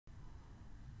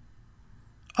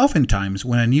Oftentimes,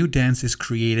 when a new dance is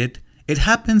created, it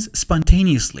happens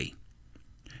spontaneously.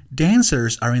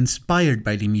 Dancers are inspired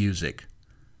by the music.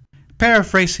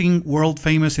 Paraphrasing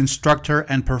world-famous instructor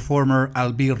and performer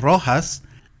Albir Rojas,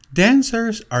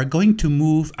 dancers are going to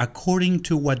move according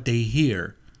to what they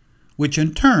hear, which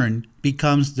in turn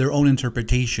becomes their own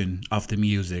interpretation of the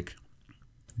music.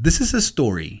 This is a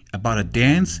story about a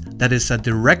dance that is a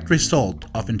direct result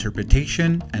of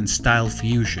interpretation and style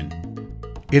fusion.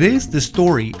 It is the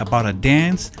story about a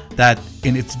dance that,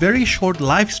 in its very short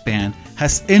lifespan,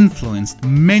 has influenced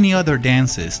many other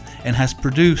dances and has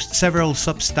produced several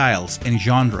sub-styles and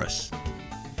genres.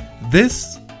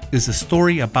 This is a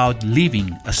story about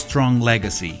leaving a strong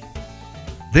legacy.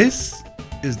 This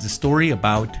is the story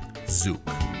about Zouk.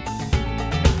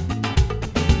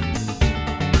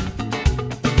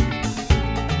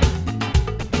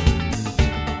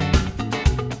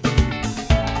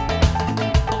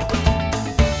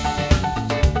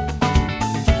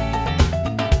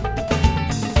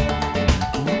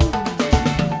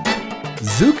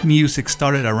 Zouk music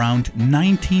started around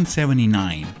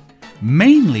 1979,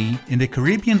 mainly in the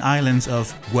Caribbean islands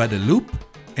of Guadeloupe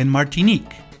and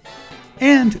Martinique,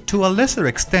 and to a lesser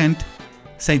extent,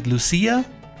 St. Lucia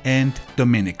and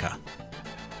Dominica.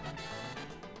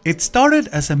 It started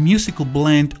as a musical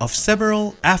blend of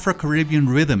several Afro-Caribbean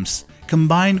rhythms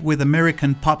combined with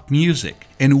American pop music,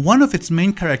 and one of its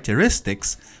main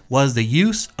characteristics was the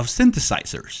use of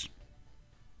synthesizers.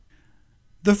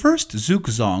 The first Zouk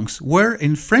songs were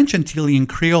in French Antillean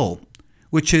Creole,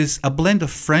 which is a blend of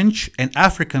French and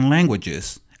African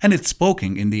languages, and it's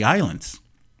spoken in the islands.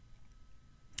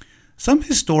 Some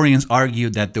historians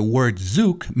argue that the word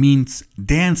Zouk means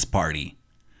dance party.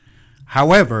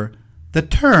 However, the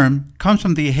term comes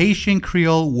from the Haitian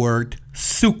Creole word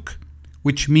souk,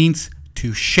 which means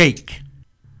to shake.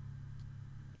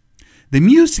 The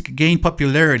music gained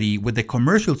popularity with the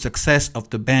commercial success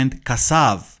of the band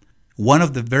Kassav, one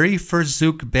of the very first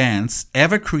Zouk bands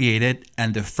ever created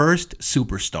and the first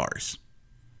superstars.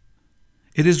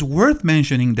 It is worth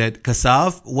mentioning that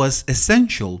Kassav was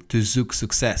essential to Zouk's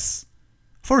success,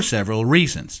 for several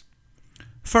reasons.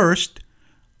 First,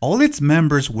 all its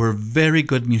members were very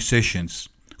good musicians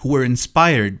who were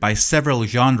inspired by several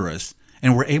genres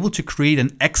and were able to create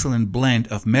an excellent blend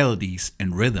of melodies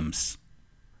and rhythms.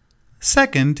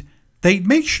 Second, they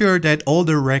made sure that all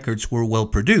their records were well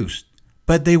produced,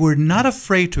 but they were not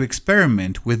afraid to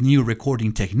experiment with new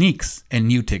recording techniques and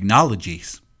new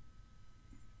technologies.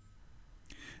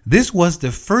 This was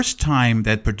the first time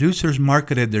that producers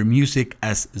marketed their music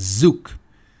as Zouk,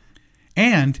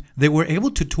 and they were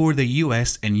able to tour the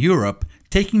US and Europe,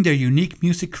 taking their unique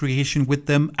music creation with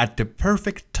them at the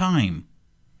perfect time.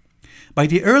 By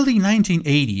the early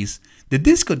 1980s, the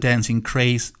disco dancing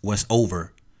craze was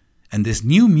over, and this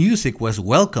new music was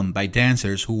welcomed by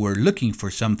dancers who were looking for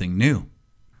something new.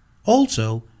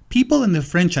 Also, people in the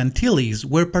French Antilles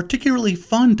were particularly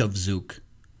fond of Zouk,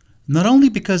 not only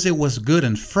because it was good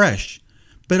and fresh,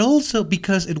 but also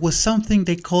because it was something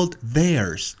they called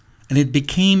theirs, and it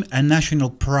became a national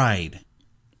pride.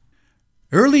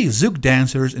 Early Zouk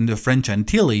dancers in the French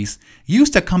Antilles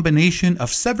used a combination of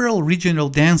several regional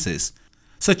dances,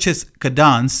 such as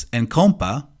cadence and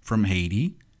compa from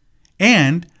Haiti,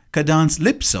 and cadence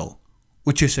lipso,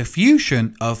 which is a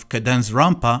fusion of cadence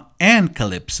rampa and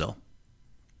calypso.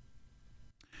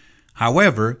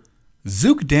 However,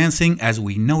 Zouk dancing as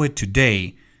we know it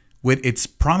today, with its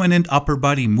prominent upper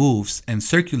body moves and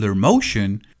circular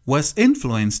motion, was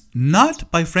influenced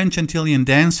not by French Antillean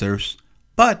dancers,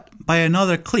 but by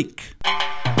another clique.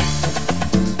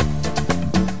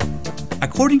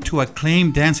 According to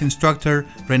acclaimed dance instructor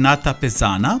Renata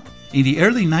Pezana, in the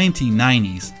early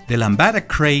 1990s, the Lambada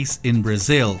craze in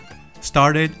Brazil,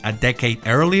 started a decade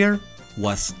earlier,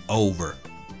 was over.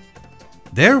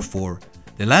 Therefore,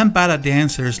 the Lambada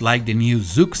dancers liked the new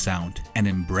Zouk sound and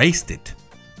embraced it.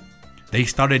 They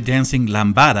started dancing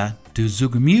Lambada to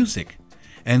Zouk music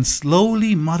and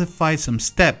slowly modified some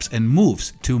steps and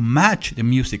moves to match the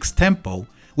music's tempo,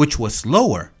 which was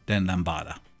slower than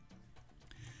Lambada.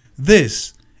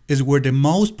 This is where the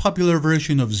most popular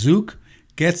version of Zouk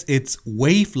gets its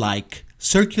wave-like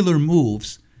circular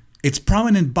moves, its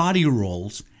prominent body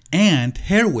rolls, and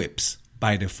hair whips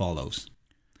by the follows.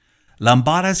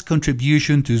 Lambada's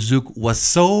contribution to Zouk was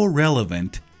so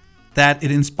relevant that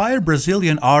it inspired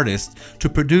Brazilian artists to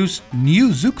produce new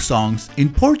Zouk songs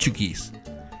in Portuguese,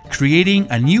 creating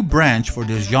a new branch for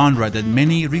this genre that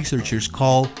many researchers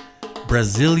call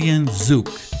Brazilian Zouk,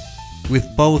 with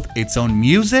both its own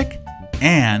music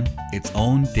and its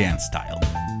own dance style.